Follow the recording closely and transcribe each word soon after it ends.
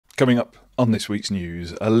Coming up on this week's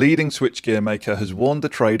news, a leading switchgear maker has warned the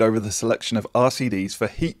trade over the selection of RCDs for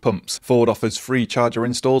heat pumps. Ford offers free charger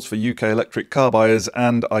installs for UK electric car buyers,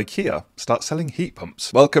 and Ikea starts selling heat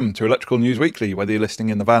pumps. Welcome to Electrical News Weekly, whether you're listening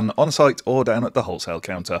in the van, on site or down at the wholesale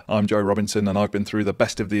counter. I'm Joe Robinson and I've been through the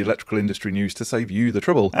best of the electrical industry news to save you the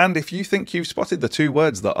trouble. And if you think you've spotted the two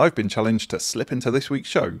words that I've been challenged to slip into this week's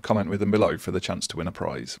show, comment with them below for the chance to win a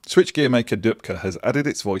prize. Switchgear maker Detector has added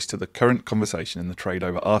its voice to the current conversation in the trade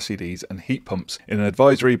over RCDs and heat pumps. In an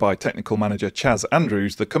advisory by technical manager Chaz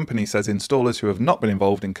Andrews, the company says installers who have not been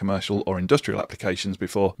involved in commercial or industrial applications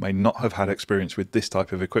before may not have had experience with this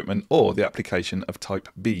type of equipment or the application of Type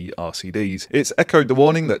B RCDs. It's echoed the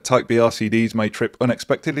warning that Type B RCDs may trip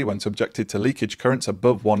unexpectedly when subjected to leakage currents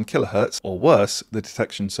above 1 kHz, or worse, the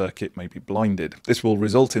detection circuit may be blinded. This will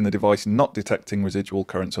result in the device not detecting residual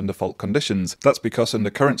currents under fault conditions. That's because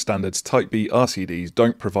under current standards, Type B RCDs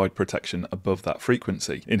don't provide protection above that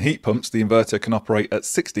frequency. In heat pumps, the inverter can operate at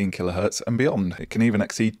 16 kHz and beyond. It can even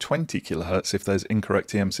exceed 20 kHz if there's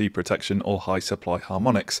incorrect EMC protection or high supply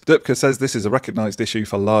harmonics. Detector says this is a recognised issue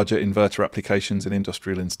for larger inverter applications in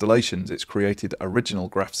industrial installations. It's created original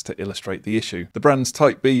graphs to illustrate the issue. The brand's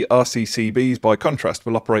Type B RCDs, by contrast,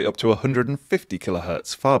 will operate up to 150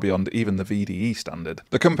 kHz, far beyond even the VDE standard.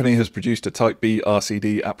 The company has produced a Type B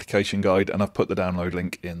RCD application guide, and I've put the download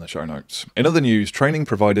link in the show notes. In other news, training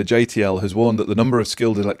provider JTL has warned that the number of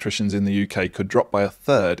skilled electricians in the UK could drop by a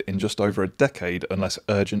third in just over a decade unless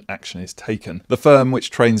urgent action is taken. The firm, which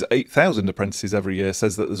trains 8,000 apprentices every year,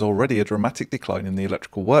 says that there's already a dramatic decline in the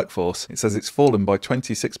electrical workforce. It says it's fallen by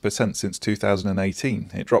 26% since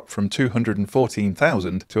 2018. It dropped from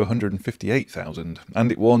 214,000 to 158,000,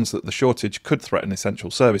 and it warns that the shortage could threaten essential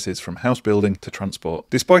services from house building to transport.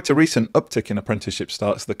 Despite a recent uptick in apprenticeship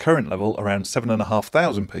starts, the current level, around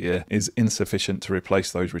 7,500 per year, is insufficient to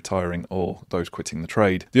replace those retiring or those quitting the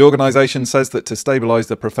trade. The organisation says that to stabilise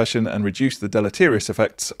the profession and reduce the deleterious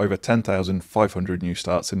effects, over 10,500 new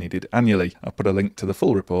starts are needed annually. I'll put a link to the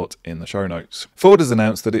full report in the show notes. Ford has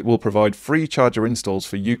announced that it will provide free charger installs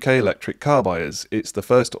for UK electric car buyers. It's the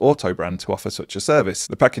first auto brand to offer such a service.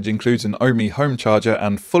 The package includes an Ohmi home charger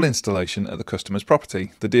and full installation at the customer's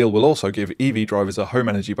property. The deal will also give EV drivers a home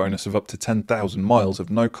energy bonus of up to 10,000 miles of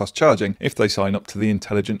no-cost charging if they sign up to the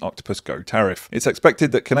Intelligent Octopus Go tariff. It's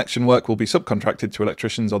expected that connection work will be subcontracted to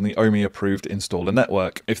electricians on the Ohmi-approved installer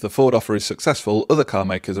network. If the Ford offer is successful, other car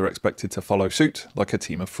makers are expected to follow suit, like a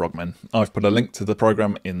team of frogmen. I've put a link to the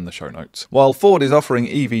programme in the show notes. While Ford is offering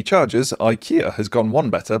EV chargers, Ikea has gone one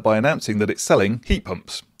better by announcing that it's selling heat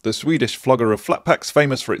pumps. The Swedish flogger of flat packs,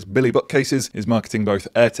 famous for its billy butt cases, is marketing both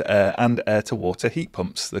air-to-air and air-to-water heat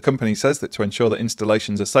pumps. The company says that to ensure that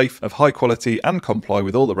installations are safe, of high quality and comply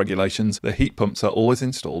with all the regulations, the heat pumps are always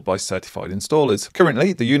installed by certified installers.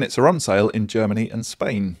 Currently, the units are on sale in Germany and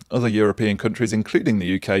Spain. Other European countries, including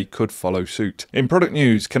the UK, could follow suit. In product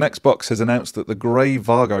news, Connexbox has announced that the grey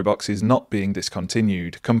Wagobox is not being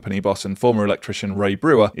discontinued. Company boss and former electrician Ray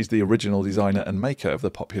Brewer is the original designer and maker of the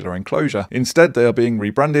popular enclosure. Instead, they are being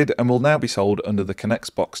rebranded and will now be sold under the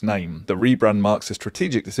Connexbox name. The rebrand marks a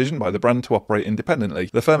strategic decision by the brand to operate independently.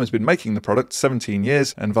 The firm has been making the product 17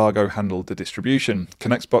 years and Vago handled the distribution.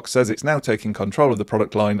 Connexbox says it's now taking control of the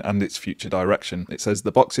product line and its future direction. It says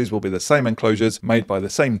the boxes will be the same enclosures made by the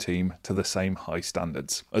same team to the same high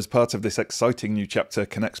standards. As part of this exciting new chapter,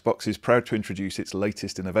 Connexbox is proud to introduce its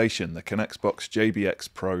latest innovation, the Connexbox JBX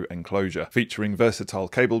Pro enclosure. Featuring versatile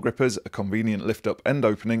cable grippers, a convenient lift-up end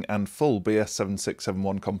opening and full BS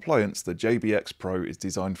 7671 compliance, the JBX Pro is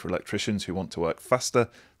designed for electricians who want to work faster,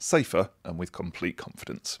 safer and with complete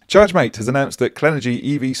confidence. ChargeMate has announced that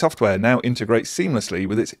Clenergy EV software now integrates seamlessly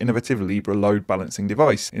with its innovative Libra load balancing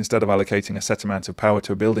device. Instead of allocating a set amount of power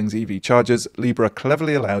to a building's EV chargers, Libra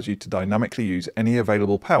cleverly allows you to dynamically use any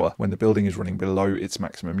available power when the building is running below its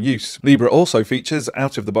maximum use. Libra also features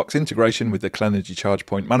out-of-the-box integration with the Clenergy Charge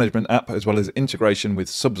Point Management app, as well as integration with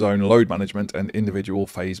subzone load management and individual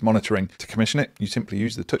phase monitoring. To commission it, you simply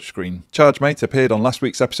use the touchscreen. ChargeMate appeared on last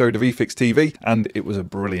week's episode of eFix TV, and it was a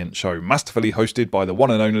brilliant show, masterfully hosted by the one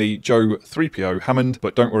and only Joe 3PO Hammond,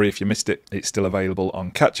 but don't worry if you missed it, it's still available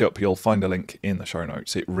on Catch Up. You'll find a link in the show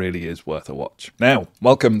notes. It really is worth a watch. Now,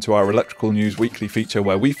 welcome to our Electrical News Weekly feature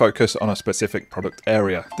where we focus on a specific product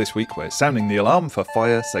area. This week we're sounding the alarm for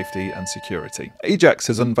fire, safety and security. AJAX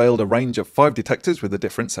has unveiled a range of 5 detectors with a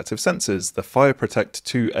different set of sensors. The Fire Protect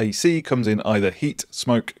 2 AC comes in either heat,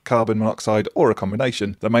 smoke, carbon monoxide or a combination.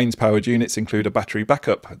 installation. The mains powered units include a battery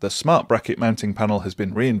backup. The smart bracket mounting panel has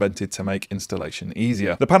been reinvented to make installation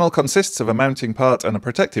easier. The panel consists of a mounting part and a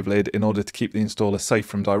protective lid in order to keep the installer safe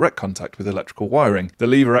from direct contact with electrical wiring. The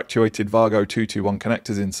lever actuated Vargo 221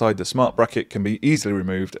 connectors inside the smart bracket can be easily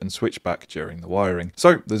removed and switched back during the wiring.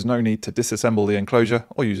 So there's no need to disassemble the enclosure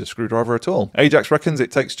or use a screwdriver at all. AJAX reckons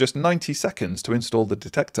it takes just 90 seconds to install the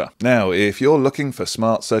detector. Now, if you're looking for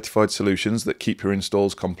smart certified solutions that keep your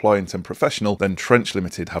installs compliant and professional, then Trench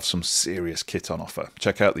Limited have some serious kit on offer.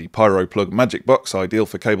 Check out the Pyro Plug Magic Box, ideal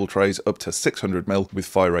for cable trays up to 600mm with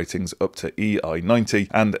fire ratings up to EI90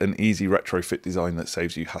 and an easy retrofit design that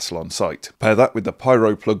saves you hassle on site. Pair that with the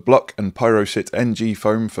Pyro Plug Block and PyroSit NG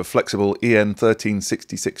foam for flexible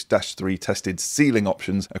EN1366-3 tested sealing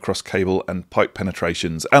options across cable and pipe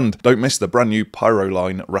penetrations. And don't miss the brand new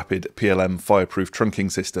Pyroline Rapid PLM fireproof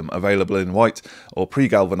trunking system, available in white or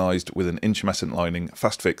pre-galvanized with an intumescent lining,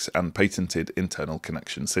 fast fix and patented internal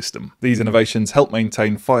connection system. These innovations help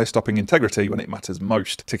maintain fire-stopping integrity when it matters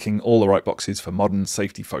most, ticking all the right boxes for modern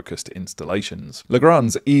safety-focused installations.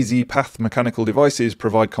 Legrand's Easy Path mechanical devices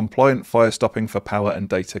provide compliant fire-stopping for power and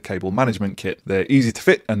data cable management kit. They're easy to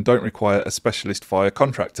fit and don't require a specialist fire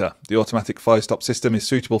contractor. The automatic fire stop system is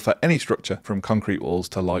suitable for any structure, from concrete walls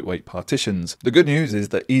to lightweight partitions. The good news is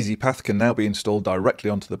that Easy Path can now be installed directly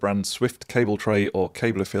onto the brand's Swift cable tray or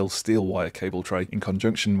Cablerfill steel wire cable tray in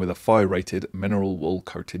conjunction with a fire-rated mineral wool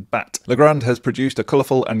coated bat. Legrand has produced a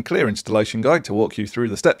colourful and clear installation guide to walk you through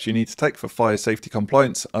the steps you need to take for fire safety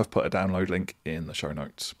compliance. I've put a download link in the show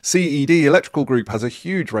notes. CED Electrical Group has a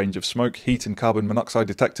huge range of smoke, heat and carbon monoxide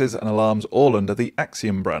detectors and alarms, all under the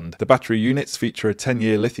Axiom brand. The battery units feature a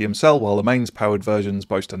 10-year lithium cell, while the mains powered versions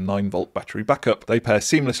boast a 9-volt battery backup. They pair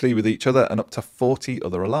seamlessly with each other and up to 40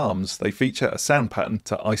 other alarms. They feature a sound pattern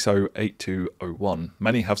to ISO 8201.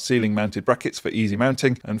 Many have ceiling mounted brackets for easy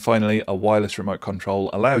mounting, and finally a wireless remote control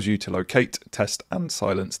allows you to locate, test and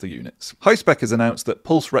silence the units. Hispec has announced that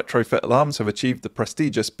Pulse retrofit alarms have achieved the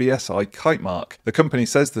prestigious BSI Kitemark. The company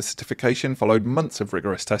says the certification followed months of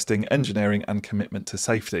rigorous testing, engineering and commitment to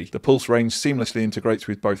safety. The Pulse range seamlessly integrates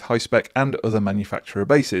with both Hispec and other manufacturer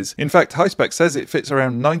bases. In fact, Hispec says it fits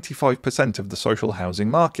around 95% of the social housing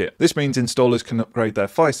market. This means installers can upgrade their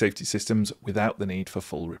fire safety systems without the need for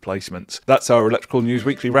full replacements. That's our Electrical News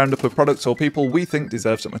Weekly roundup of products or people we think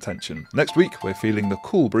deserve some attention. Next week, we're feeling the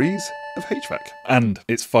cool breeze of HVAC. And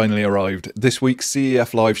it's finally arrived. This week's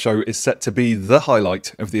CEF live show is set to be the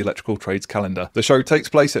highlight of the electrical trades calendar. The show takes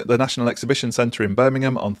place at the National Exhibition Centre in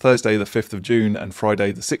Birmingham on Thursday the 5th of June and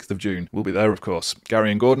Friday the 6th of June. We'll be there, of course.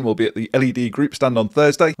 Gary and Gordon will be at the LED group stand on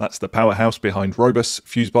Thursday. That's the powerhouse behind Robus,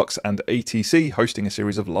 Fusebox and ATC, hosting a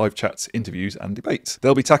series of live chats, interviews and debates.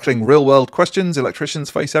 They'll be tackling real-world questions electricians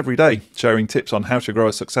face every day, sharing tips on how to grow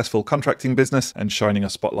a successful contracting business and shining a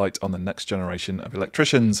spotlight on the next generation of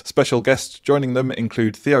electricians. Special guests joining them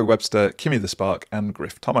include Theo Webster, Kimmy the Spark and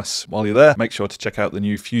Griff Thomas. While you're there, make sure to check out the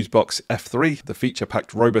new Fusebox F3, the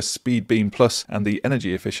feature-packed Robus Speed Beam Plus and the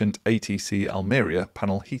energy-efficient ATC Almeria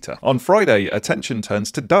panel heater. On Friday, attention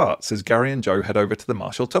turns to darts as Gary and Joe head over to the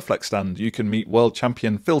Marshall Tufflex stand. You can meet world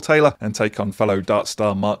champion Phil Taylor and take on fellow dart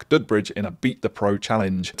star Mark Dudbridge in a Beat the Pro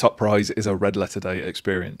challenge. Top prize is a red letter day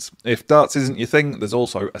experience. If darts isn't your thing, there's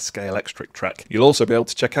also a Scalextric track. You'll also be able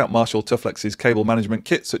to check out Marshall Tufflex's cable management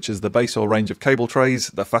kit, such as the base or range of cable trays,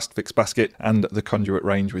 the fast fix basket and the conduit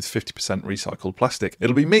range with 50% recycled plastic.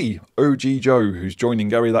 It'll be me, OG Joe, who's joining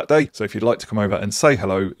Gary that day, so if you'd like to come over and say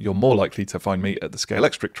hello, you're more likely to find me at the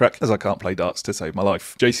Scalextric track, as I can't play darts to save my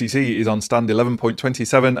life. JCC is on stand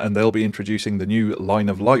 11.27 and they'll be introducing the new Line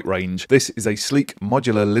of Light range. This is a sleek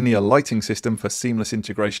modular linear lighting system for seamless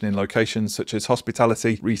integration in locations such as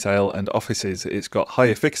hospitality, retail and offices. It's got high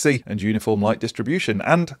efficacy and uniform light distribution,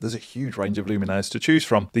 and there's a huge range of luminaires to choose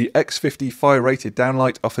from. The X50 fire-rated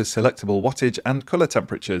downlight offers selectable wattage and colour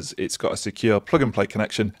temperatures. It's got a secure plug-and-play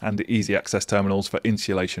connection and easy access terminals for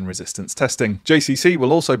insulation resistance testing. JCC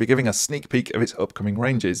will also be giving a sneak peek of its upcoming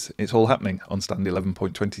ranges. It's all happening on stand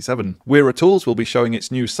 11.27. Wera Tools will be showing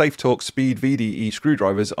its new SafeTorque Speed VDE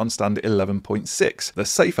screwdrivers on stand 11.6. The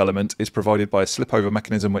safe element is provided by a slip-over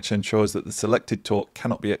mechanism which ensures that the selected torque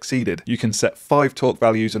cannot be exceeded. You can set 5 torque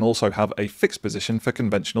values and also have a fixed position for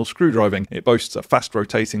conventional screwdriving. It boasts a fast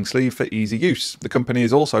rotating sleeve for easy use. The company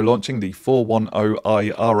is also launching the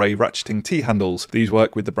 410i RA ratcheting T-handles. These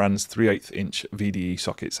work with the brand's 3/8 inch VDE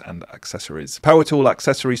sockets and accessories. Power tool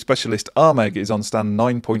accessory specialist Armeg is on stand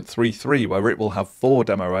 9.33, where it will have 4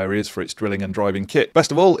 demo areas for its drilling and driving kit.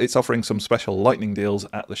 Best of all, it's offering some special lightning deals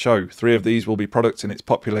at the show. 3 of these will be products in its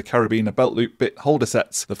popular carabiner belt loop bit holder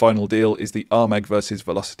sets. The final deal is the Armeg vs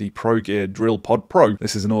Velocity Pro Gear Drill Pod Pro.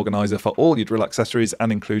 This is an organizer for all your drill accessories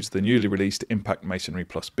and includes the newly released Impact Masonry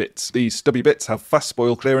Plus bits. These stubby bits have fast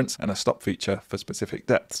spoil clearance and a stop feature for specific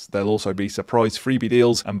depths. There'll also be surprise freebie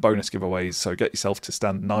deals and bonus giveaways, so get yourself to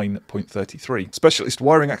stand 9.33. Specialist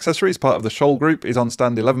wiring accessories, part of the Shoal Group, is on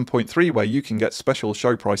stand 11.3, where you can get special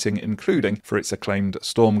show pricing, including for its acclaimed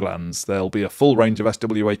Storm Glands. There'll be a full range of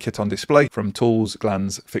SWA kit on display, from tools,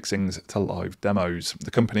 glands, fixings to live demos.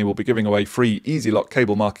 The company will be giving away free Easy Lock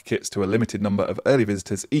cable marker kits to a limited number of early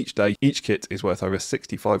visitors each day. Each kit is worth over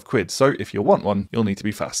 65 quid, so if you want one, you'll need to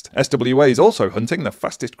be fast. SWA is also hunting the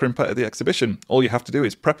fastest crimper at the exhibition. All you have to do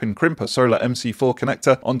is prep and crimp a solar MC4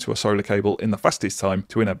 connector onto a solar cable in the fastest time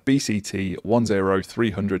to win a BCT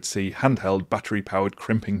 10300C handheld battery-powered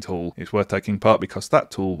crimping tool. It's worth taking part because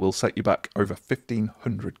that tool will set you back over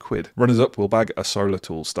 1,500 quid. Runners-up will bag a solar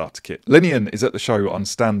tool starter kit. Linian is at the show on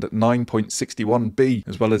stand 9.61B.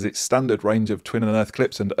 As well as its standard range of twin and earth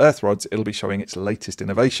clips and earth rods, it'll be showing its latest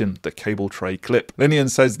innovation, the cable tray clip. Linian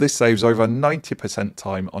says this saves over 90%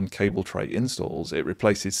 time on cable tray installs. It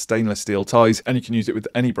replaces stainless steel ties, and you can use it with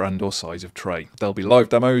any brand or size of tray. There'll be live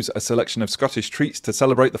demos, a selection of Scottish treats to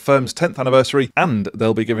celebrate the firm's 10th anniversary, and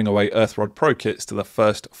they'll be giving away Earthrod Pro kits to the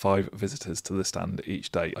first 5 visitors to the stand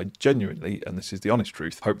each day. I genuinely, and this is the honest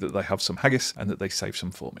truth, hope that they have some haggis and that they save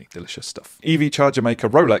some for me. Delicious stuff. EV charger maker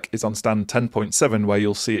Rolec is on stand 10.7, where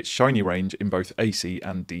you'll see its shiny range in both AC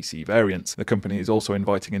and DC variants. The company is also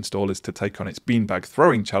inviting installers to take on its beanbag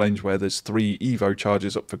throwing challenge, where there's 3 Evo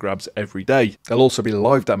chargers up for grabs every day. There'll also be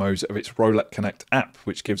live demos of its Rolec Connect app,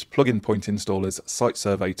 which gives plug-in point installers site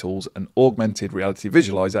survey tools, an augmented reality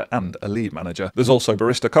visualizer, and a lead manager. There's also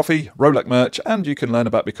barista coffee, Rolec merch, and you can learn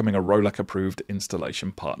about becoming a Rolec approved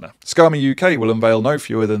installation partner. Scame UK will unveil no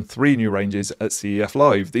fewer than 3 new ranges at CEF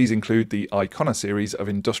Live. These include the Icona series of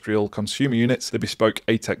industrial consumer units, the bespoke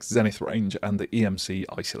AJAX Zenith range, and the EMC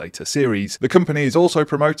Isolator series. The company is also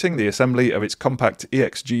promoting the assembly of its compact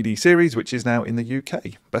EXGD series, which is now in the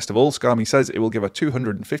UK. Best of all, Scame says it will give a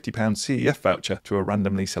 £250 CEF voucher to a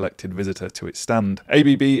randomly selected visitor to its stand.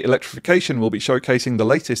 ABB Electrification will be showcasing the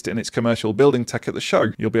latest in its commercial building tech at the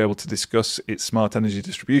show. You'll be able to discuss its smart energy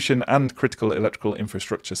distribution and critical electrical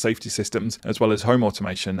infrastructure safety systems, as well as home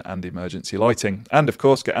automation and emergency lighting. And of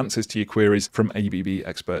course, get answers to your queries from ABB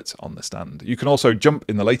experts on the stand. You can also jump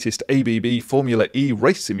in the latest ABB Formula E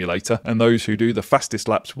race simulator, and those who do the fastest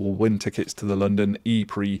laps will win tickets to the London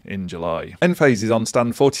E-Prix in July. Enphase is on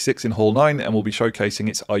stand 46 in Hall 9 and will be showcasing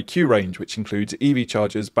its IQ range, which includes EV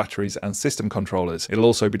chargers, batteries, and system controllers. It'll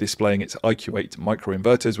also be displaying its IQ8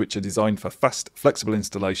 microinverters, which are designed for fast, flexible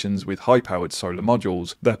installations with high-powered solar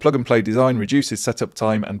modules. Their plug-and-play design reduces setup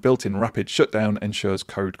time, and built-in rapid shutdown ensures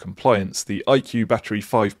code compliance. The IQ Battery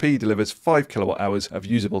 5P delivers 5 kWh of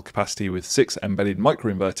usable capacity with 6 embedded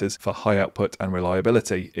microinverters for high output and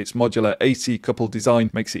reliability. Its modular AC-coupled design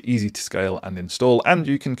makes it easy to scale and install, and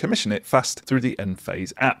you can commission it fast through the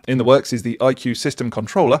Enphase app. In the works is the IQ System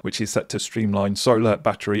Controller, which is set to streamline solar,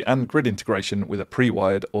 battery, and grid integration with a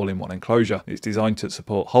pre-wired all-in-one enclosure. It's designed to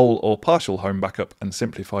support whole or partial home backup and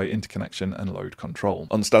simplify interconnection and load control.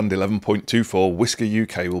 On stand 11.24, Wiska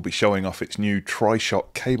UK will be showing off its new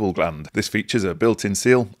Tri-Shock cable gland. This features a built-in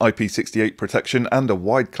seal, IP68 protection, and a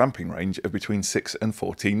wide clamping range of between 6 and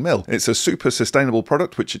 14 mil. It's a super sustainable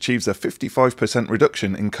product which achieves a 55%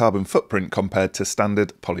 reduction in carbon footprint compared to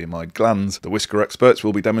standard polyamide glands. The Wiska experts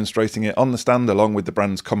will be demonstrating it on the stand along with the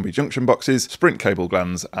brand's combi junction boxes, sprint cable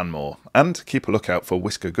glands, and more. And keep a lookout for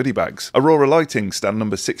Wiska goodie bags. Aurora Lighting, stand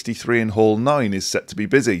number 63 in Hall 9, is set to be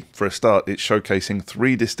busy. For a start, it's showcasing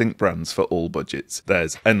 3 distinct brands for all budgets.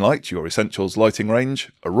 There's Enlight, your essentials lighting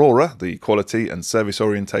range, Aurora, the quality and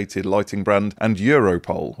service-orientated lighting brand, and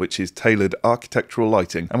Europole, which is tailored architectural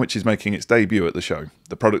lighting and which is making its debut at the show.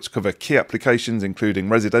 The products cover key applications including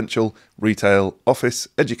residential, retail, office,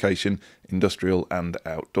 education, industrial, and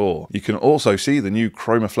outdoor. You can also see the new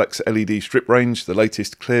ChromaFlex LED strip range, the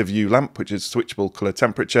latest Clearview lamp, which is switchable colour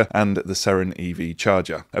temperature, and the Seren EV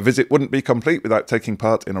charger. A visit wouldn't be complete without taking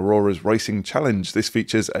part in Aurora's Racing Challenge. This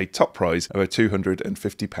features a top prize of a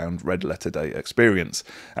 £250 red letter day experience.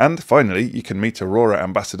 And finally, you can meet Aurora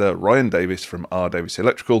ambassador Ryan Davis from R Davis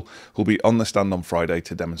Electrical, who'll be on the stand on Friday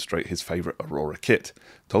to demonstrate his favourite Aurora kit.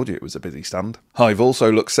 Told you it was a busy stand. Hive also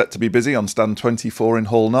looks set to be busy on stand 24 in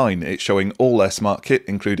Hall 9. It's showing all their smart kit,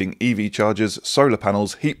 including EV chargers, solar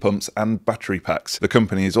panels, heat pumps and battery packs. The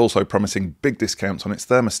company is also promising big discounts on its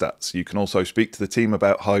thermostats. You can also speak to the team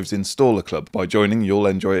about Hive's Installer Club. By joining, you'll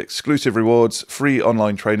enjoy exclusive rewards, free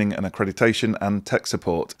online training and accreditation and tech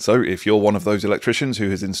support. So if you're one of those electricians who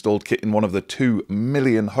has installed kit in one of the 2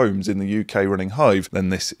 million homes in the UK running Hive, then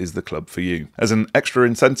this is the club for you. As an extra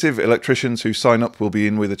incentive, electricians who sign up will be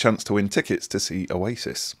in with a chance to win tickets to see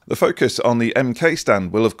Oasis. The focus on the MK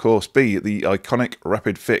stand will of course be the iconic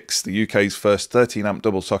RapidFix, the UK's first 13 amp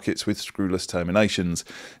double sockets with screwless terminations.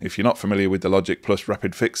 If you're not familiar with the logic plus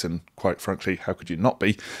RapidFix, and quite frankly how could you not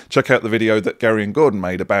be, check out the video that Gary and Gordon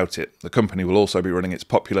made about it. The company will also be running its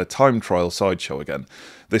popular time trial sideshow again.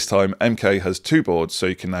 This time MK has 2 boards, so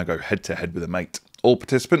you can now go head to head with a mate. All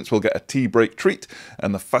participants will get a tea break treat,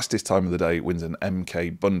 and the fastest time of the day wins an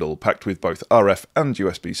MK bundle packed with both RF and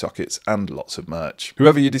USB sockets and lots of merch.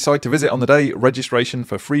 Whoever you decide to visit on the day, registration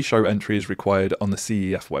for free show entry is required on the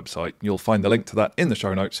CEF website. You'll find the link to that in the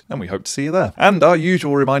show notes, and we hope to see you there. And our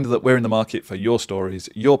usual reminder that we're in the market for your stories,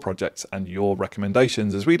 your projects and your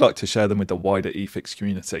recommendations, as we'd like to share them with the wider eFix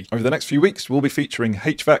community. Over the next few weeks we'll be featuring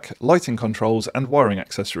HVAC, lighting controls and wiring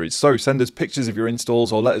accessories, so send us pictures of your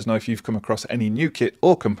installs or let us know if you've come across any new kit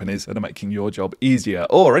or companies that are making your job easier,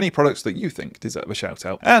 or any products that you think deserve a shout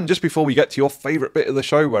out. And just before we get to your favourite bit of the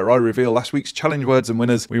show where I reveal last week's challenge words and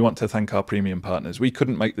winners, we want to thank our premium partners. We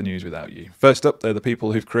couldn't make the news without you. First up, they're the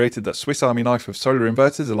people who've created the Swiss Army knife of solar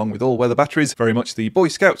inverters along with all-weather batteries, very much the Boy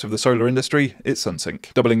Scouts of the solar industry. It's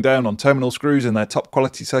SunSync. Doubling down on terminal screws in their top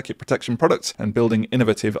quality circuit protection products and building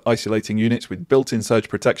innovative isolating units with built-in surge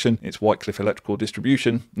protection, it's Whitecliffe Electrical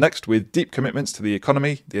Distribution. Next, with deep commitments to the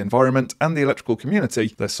economy, the environment and the electrical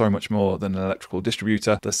community, they're so much more than an electrical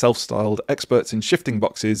distributor. They're self-styled experts in shifting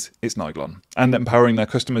boxes. It's Nyglon. And empowering their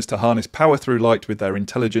customers to harness power through light with their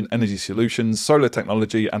intelligent energy solutions, solar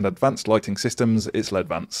technology and advanced lighting systems, it's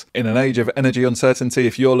Ledvance. In an age of energy uncertainty,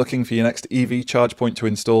 if you're looking for your next EV charge point to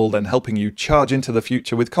install, then helping you charge into the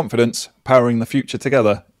future with confidence, powering the future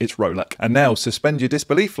together, it's Rolec. And now suspend your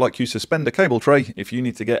disbelief like you suspend a cable tray. If you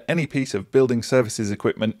need to get any piece of building services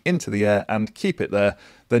equipment into the air and keep it there,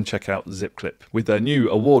 then check out ZipClip. With their new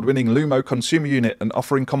award-winning Lumo consumer unit and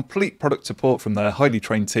offering complete product support from their highly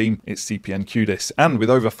trained team, it's CPNQ this. And with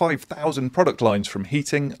over 5,000 product lines from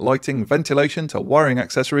heating, lighting, ventilation to wiring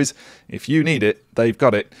accessories, if you need it, they've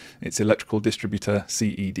got it. It's electrical distributor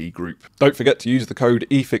CED Group. Don't forget to use the code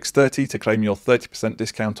EFIX30 to claim your 30%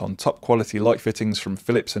 discount on top quality light fittings from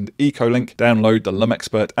Philips and Ecolink. Download the Lum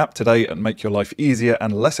Expert app today and make your life easier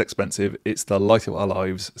and less expensive. It's the light of our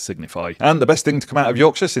lives, Signify. And the best thing to come out of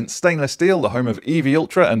Yorkshire since stainless steel, the home of EV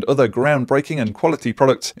Ultra and other groundbreaking and quality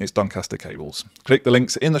products, is Doncaster Cables. Click the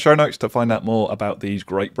links in the show notes to find out more about these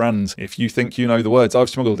great brands. If you think you know the words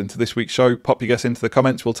I've smuggled into this week's show, pop your guess into the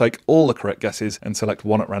comments. We'll take all the correct guesses and select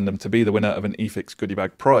one at random to be the winner of an eFix goodie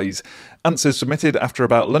bag prize. Answers submitted after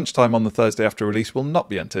about lunchtime on the Thursday after release will not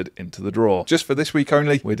be entered into the draw. Just for this week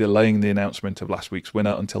only, we're delaying the announcement of last week's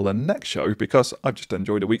winner until the next show because I've just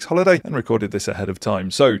enjoyed a week's holiday and recorded this ahead of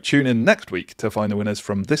time. So tune in next week to find the winners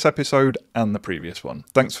from this episode and the previous one.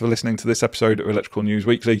 Thanks for listening to this episode of Electrical News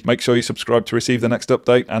Weekly. Make sure you subscribe to receive the next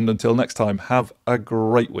update, and until next time, have a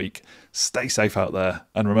great week. Stay safe out there,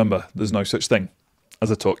 and remember, there's no such thing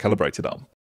as a torque calibrated arm.